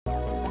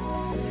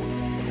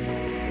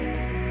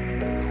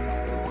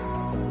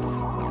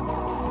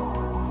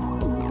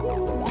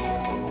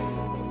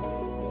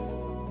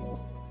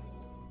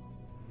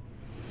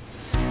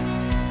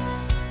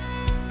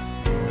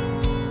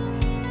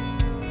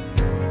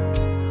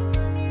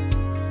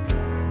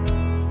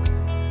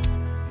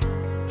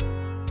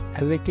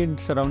As a kid,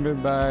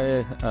 surrounded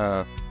by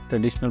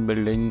traditional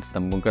buildings, the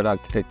Mughal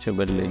architecture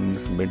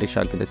buildings, British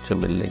architecture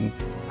buildings,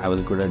 I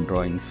was good at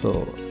drawing.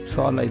 So it's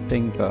all, I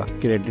think,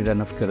 created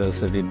enough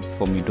curiosity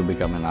for me to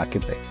become an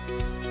architect.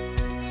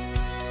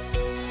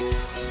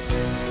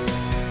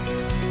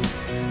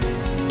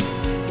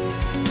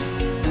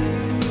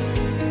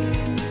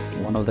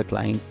 One of the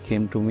clients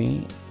came to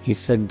me. He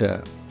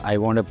said, I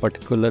want a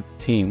particular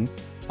theme.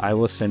 I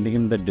was sending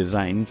him the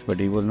designs, but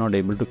he was not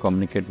able to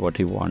communicate what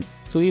he wants.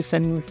 So he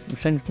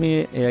sent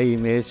me an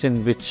image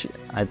in which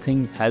I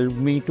think helped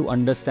me to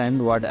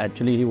understand what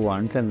actually he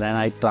wants, and then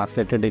I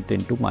translated it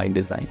into my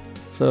design.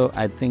 So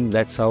I think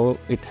that's how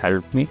it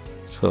helped me.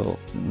 So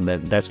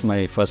that's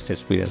my first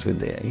experience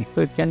with AI.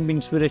 So it can be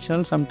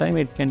inspirational, sometimes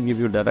it can give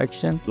you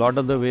direction. A lot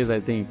of the ways I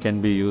think it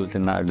can be used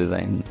in our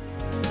design.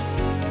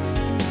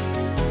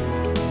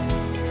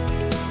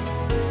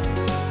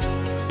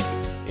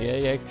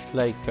 AI acts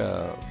like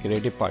a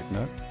creative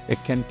partner. It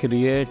can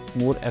create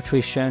more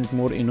efficient,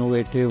 more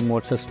innovative,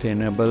 more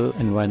sustainable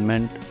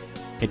environment.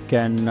 It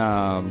can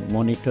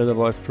monitor the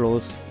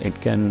workflows. It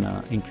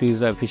can increase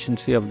the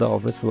efficiency of the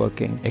office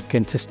working. It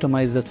can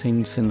systemize the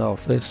things in the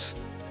office.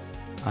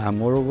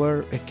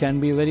 Moreover, it can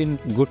be a very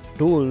good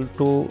tool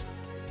to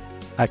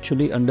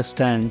actually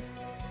understand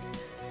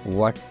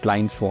what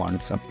clients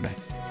want sometimes.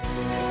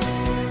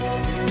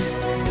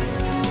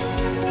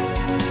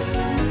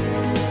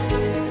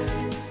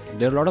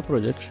 There are a lot of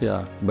projects,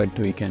 yeah, but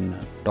we can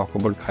talk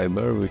about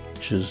Khyber,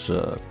 which is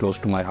close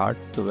to my heart.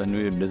 So when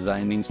we were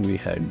designing, we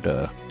had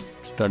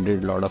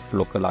studied a lot of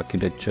local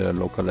architecture,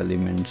 local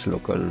elements,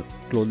 local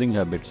clothing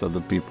habits of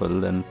the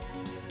people, and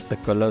the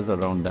colors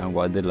around them,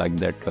 why they like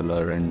that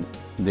color, and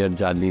their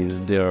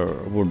jalis, their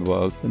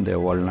woodwork, their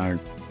walnut,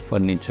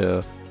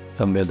 furniture,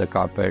 somewhere the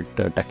carpet,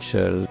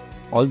 texture.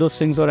 All those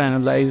things were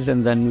analyzed,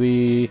 and then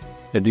we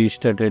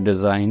reached at a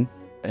design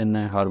in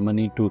a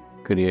harmony to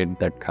create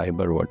that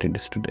Khyber what it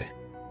is today.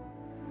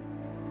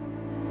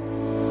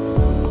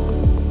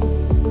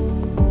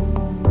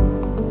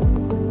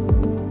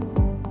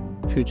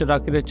 Future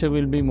architecture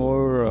will be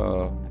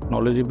more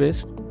technology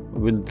based,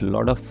 with a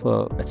lot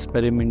of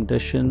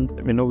experimentation,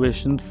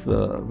 innovations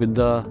with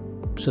the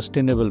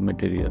sustainable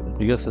material,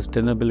 because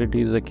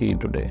sustainability is the key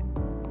today.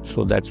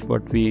 So that's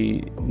what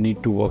we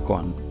need to work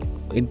on.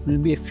 It will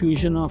be a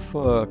fusion of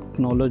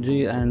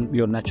technology and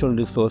your natural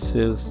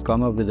resources,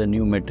 come up with the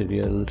new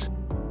materials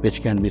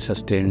which can be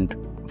sustained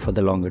for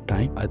the longer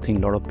time. I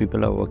think a lot of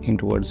people are working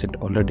towards it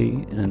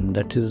already, and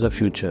that is the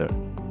future.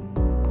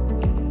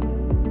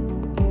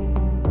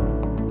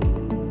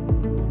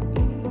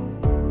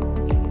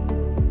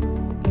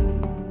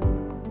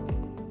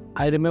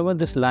 I remember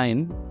this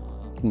line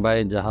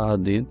by Jaha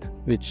Hadid,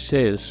 which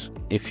says,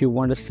 if you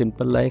want a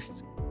simple life,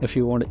 if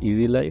you want an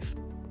easy life,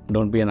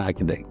 don't be an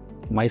architect.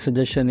 My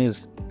suggestion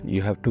is,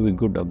 you have to be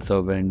good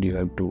observant, you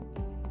have to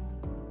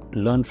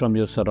learn from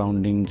your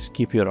surroundings,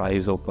 keep your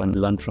eyes open,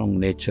 learn from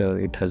nature.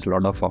 It has a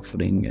lot of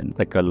offering, and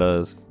the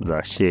colors,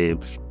 the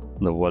shapes,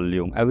 the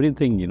volume,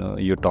 everything,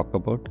 you talk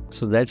about.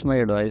 So that's my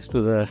advice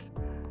to the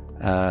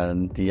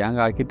young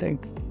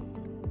architects.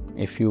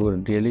 If you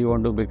really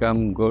want to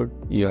become good,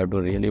 you have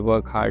to really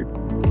work hard.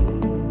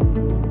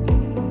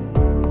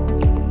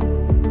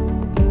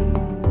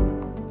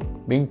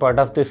 Being part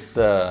of this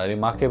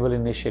remarkable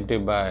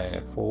initiative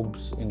by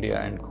Forbes, India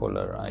and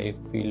Kohler, I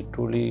feel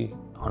truly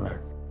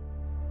honored.